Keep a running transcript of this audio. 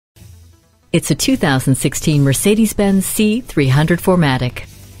It's a 2016 Mercedes-Benz C300 4MATIC.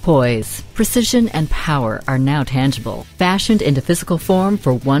 Poise, precision, and power are now tangible, fashioned into physical form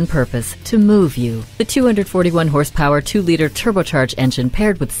for one purpose, to move you. The 241 horsepower 2-liter turbocharged engine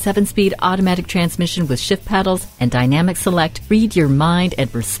paired with 7-speed automatic transmission with shift paddles and dynamic select read your mind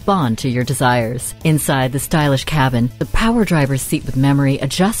and respond to your desires. Inside the stylish cabin, the power driver's seat with memory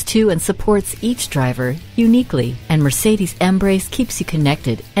adjusts to and supports each driver uniquely, and Mercedes Embrace keeps you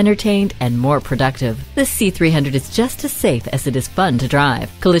connected, entertained, and more productive. This C300 is just as safe as it is fun to drive.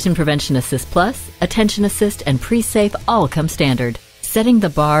 Collision Prevention Assist Plus, Attention Assist, and Pre-Safe all come standard, setting the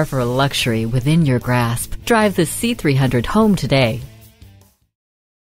bar for luxury within your grasp. Drive the C300 home today.